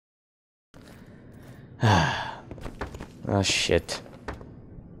Oh shit.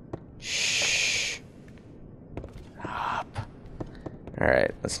 Shh. Stop.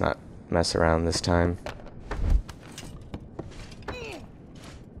 Alright, let's not mess around this time.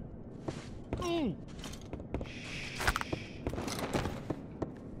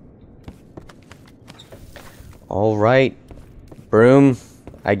 Alright, broom.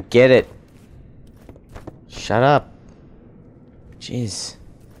 I get it. Shut up. Jeez.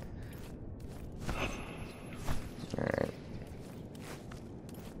 Alright.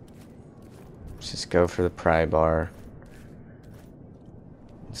 Let's just go for the pry bar.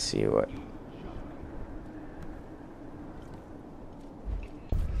 Let's see what.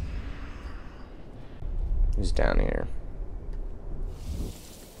 Who's down here?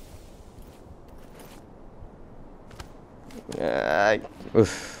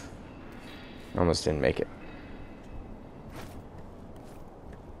 Oof. Almost didn't make it.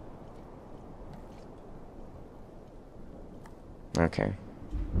 Okay.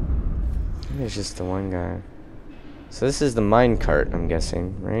 There's just the one guy. So this is the mine cart, I'm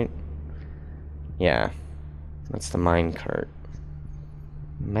guessing, right? Yeah. That's the mine cart.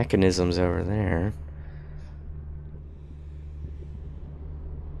 Mechanisms over there.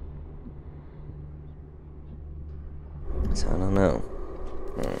 So I don't know.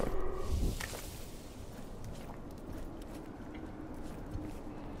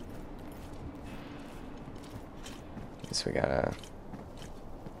 Guess we gotta.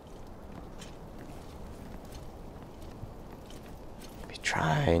 Maybe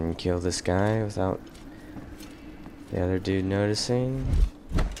try and kill this guy without the other dude noticing.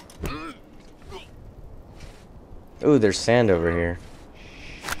 Ooh, there's sand over here.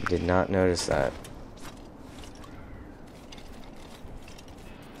 Did not notice that.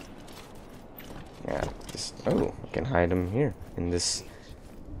 Yeah, just, oh, I can hide him here in this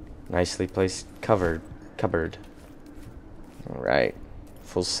nicely placed cupboard. Alright,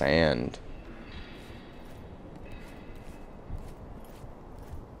 full sand.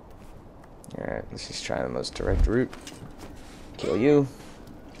 Alright, let's just try the most direct route. Kill you.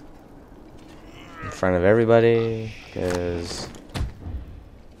 In front of everybody, because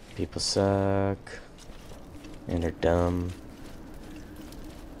people suck. And they're dumb.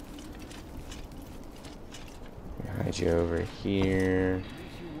 Hide you over here.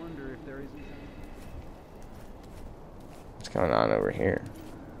 What's going on over here?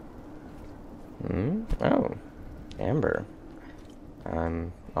 Oh, amber.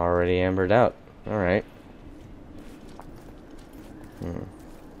 I'm already ambered out. Alright.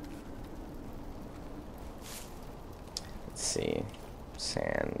 Let's see.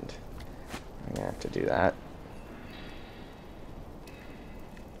 Sand. I'm gonna have to do that.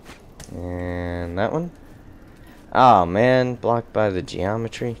 And that one? Oh man, blocked by the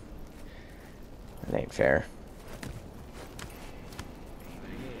geometry. That ain't fair.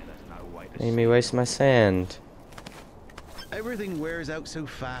 Made me waste my sand. Everything wears out so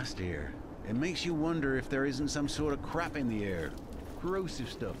fast here. It makes you wonder if there isn't some sort of crap in the air. Corrosive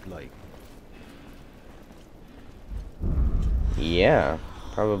stuff like. Yeah,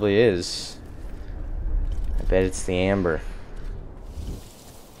 probably is. I bet it's the amber.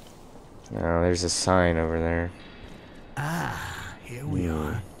 Oh, there's a sign over there. Ah, here we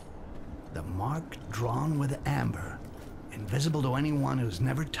are. The mark drawn with amber. Invisible to anyone who's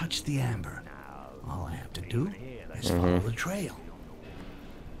never touched the amber. All I have to do is follow the trail.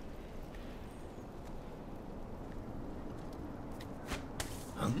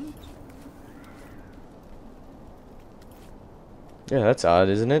 Yeah, that's odd,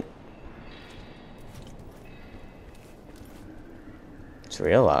 isn't it? It's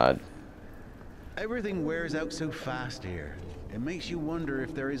real odd. Everything wears out so fast here. It makes you wonder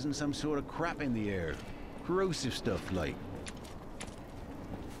if there isn't some sort of crap in the air. Corrosive stuff like.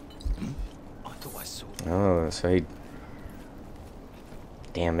 I thought I saw. Oh, so he...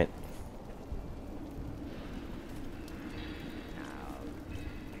 Damn it.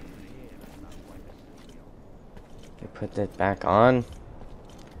 They put that back on.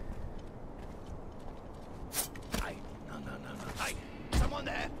 Hey, no. Hey, someone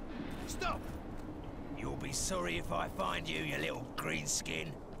there. Stop. You'll be sorry if I find you, you little green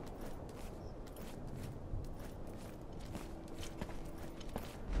skin.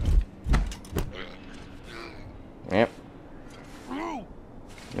 Yep.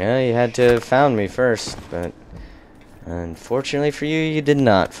 Yeah, you had to have found me first, but unfortunately for you, you did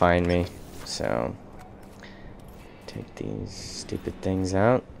not find me. So, take these stupid things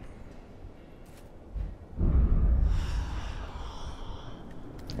out.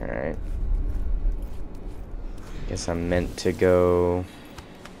 Alright. Guess I'm meant to go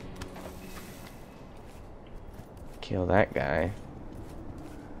Kill that guy.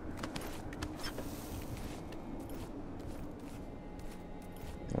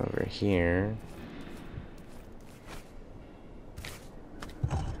 Over here.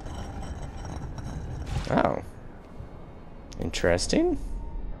 Oh. Interesting.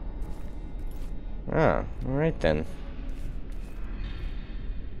 Oh, alright then.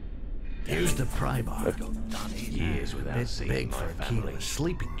 Here's the pry bar. Years without Bit seeing big my for a family. keyless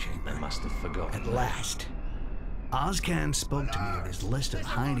sleeping They chamber. must have forgotten. At last. Ozcan spoke to me of his list of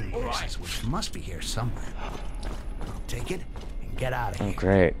hiding places, which must be here somewhere. I'll take it and get out of Oh, here.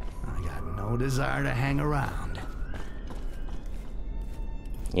 great. I got no desire to hang around.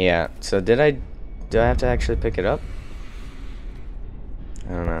 Yeah, so do I have to actually pick it up?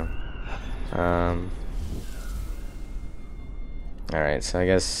 I don't know. Alright, so I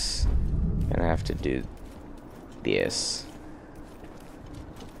guess I'm gonna have to do this.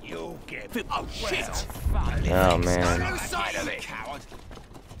 You'll get. Oh shit! Oh man. Side of it, coward.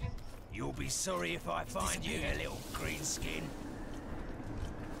 You'll be sorry if I find you, you little green skin.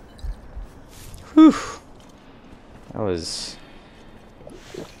 Whew. That was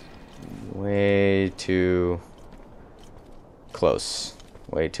way too close.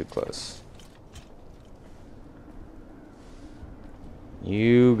 Way too close.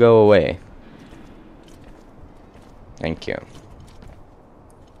 You go away. Thank you.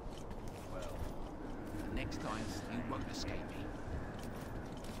 Well, next time you won't escape me.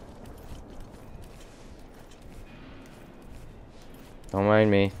 Don't mind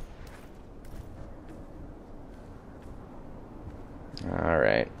me.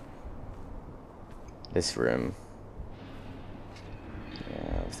 Alright. This room.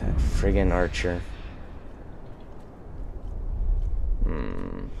 Yeah, with that friggin' archer.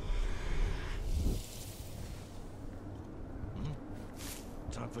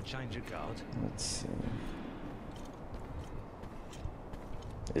 Time for change of guard. Let's see.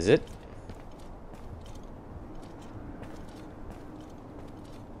 Is it?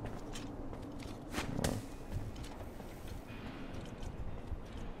 Oh.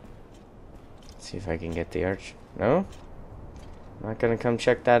 See if I can get the arch. No? Not gonna come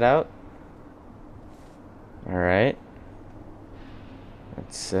check that out? Alright.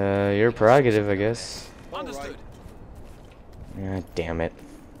 That's your prerogative, I guess. Understood. Ah, damn it.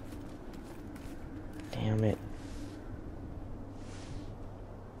 Damn it.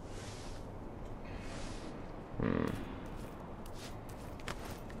 I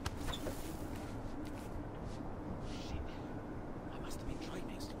must have been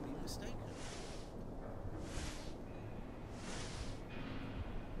training to be mistaken.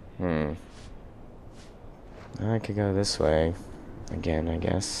 I could go this way. Again, I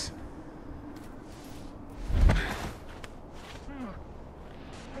guess.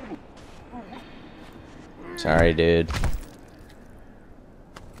 Sorry, dude.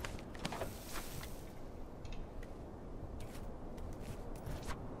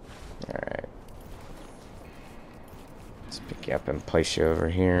 Alright. Let's pick you up and place you over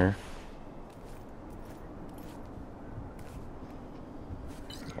here.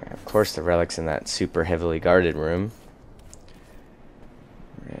 Yeah, of course the relic's in that super heavily guarded room.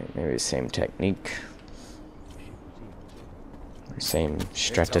 Alright, maybe the same technique. Or same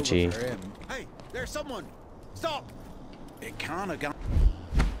strategy. It's over for him. Hey, there's someone! Stop! It can't have gone.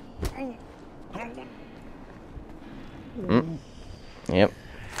 Yep.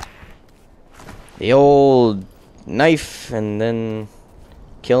 The old knife and then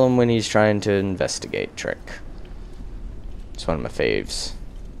kill him when he's trying to investigate trick. It's one of my faves.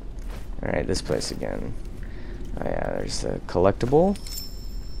 Alright, this place again. Oh yeah, there's the collectible.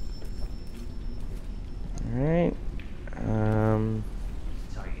 Alright.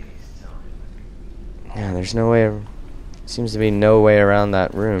 Yeah, there's no way. Seems to be no way around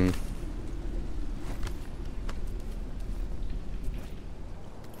that room.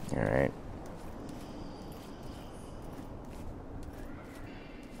 Alright.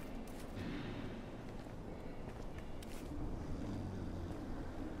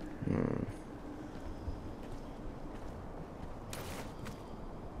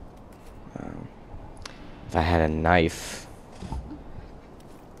 If I had a knife.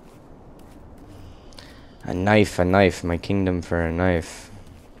 A knife, my kingdom for a knife.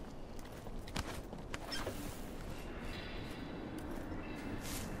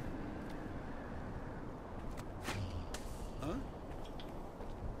 Huh?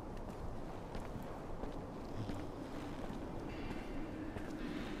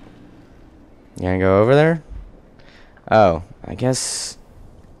 You gonna go over there? Oh, I guess.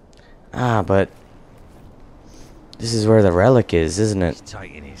 Ah, but this is where the relic is, isn't it? He's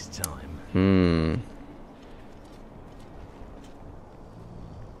taking his time.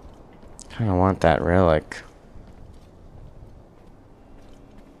 Kinda want that relic.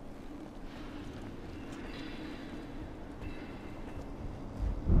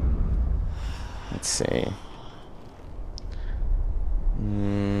 Let's see.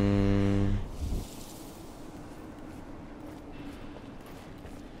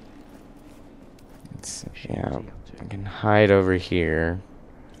 Let's see. Yeah, I can hide over here.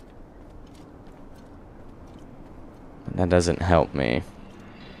 But that doesn't help me.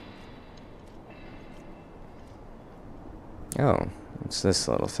 Oh, what's this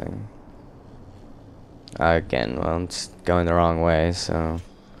little thing? Again, well, it's going the wrong way, so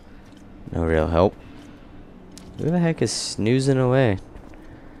no real help. Who the heck is snoozing away?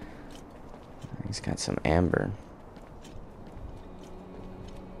 He's got some amber.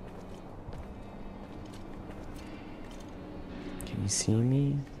 Can you see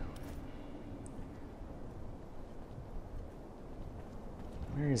me?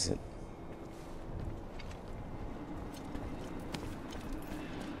 Where is it?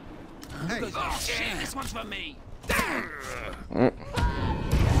 Hey, Oh shit, this one's for me.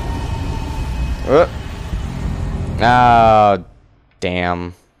 Oh,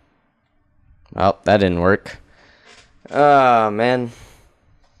 damn. Well, that didn't work. Oh, man.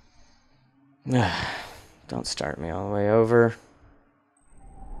 Don't start me all the way over.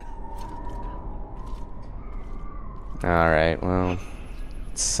 Alright, well,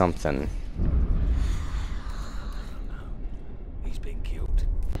 it's something. He's been killed.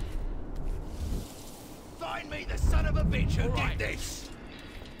 Find me the son of a bitch who did this.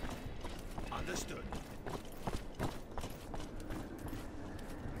 Understood.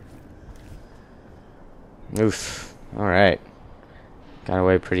 Oof. Alright. Got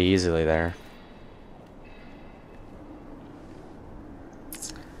away pretty easily there.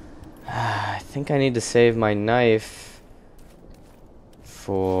 I think I need to save my knife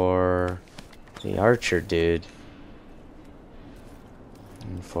for the archer dude.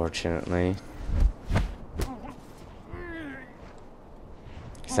 Unfortunately.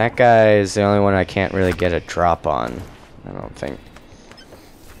 'Cause that guy is the only one I can't really get a drop on, I don't think.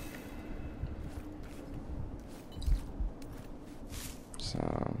 So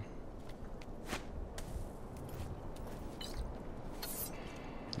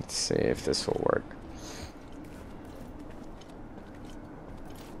let's see if this will work.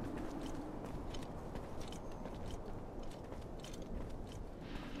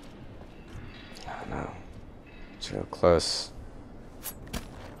 Oh no, it's real close.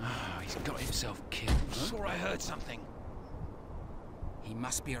 Oh, he's got himself killed. Sure, I heard something. He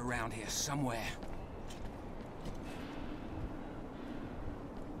must be around here somewhere.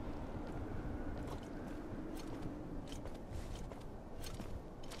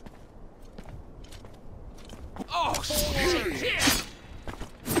 Oh shit!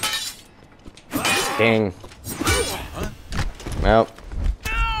 Dang. Well,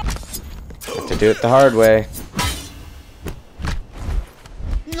 have to do it the hard way.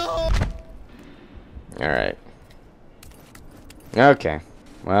 Alright. Okay.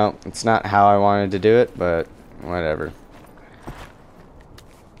 Well, it's not how I wanted to do it, but whatever.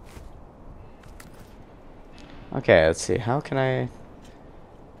 Okay, let's see. How can I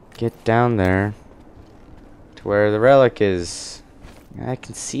get down there to where the relic is? I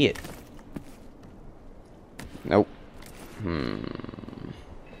can see it. Nope.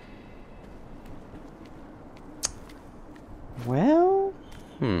 Well,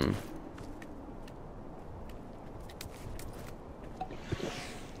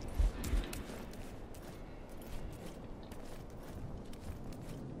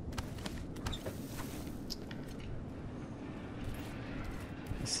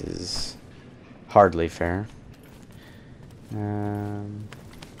 this is hardly fair.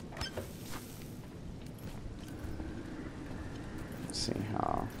 Let's see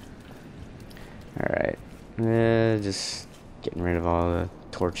how. Alright. Just getting rid of all the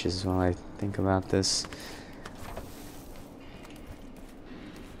torches while I think about this.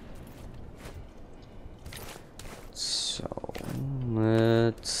 So,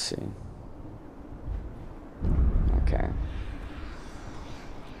 let's see. Okay.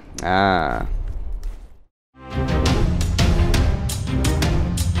 Ah.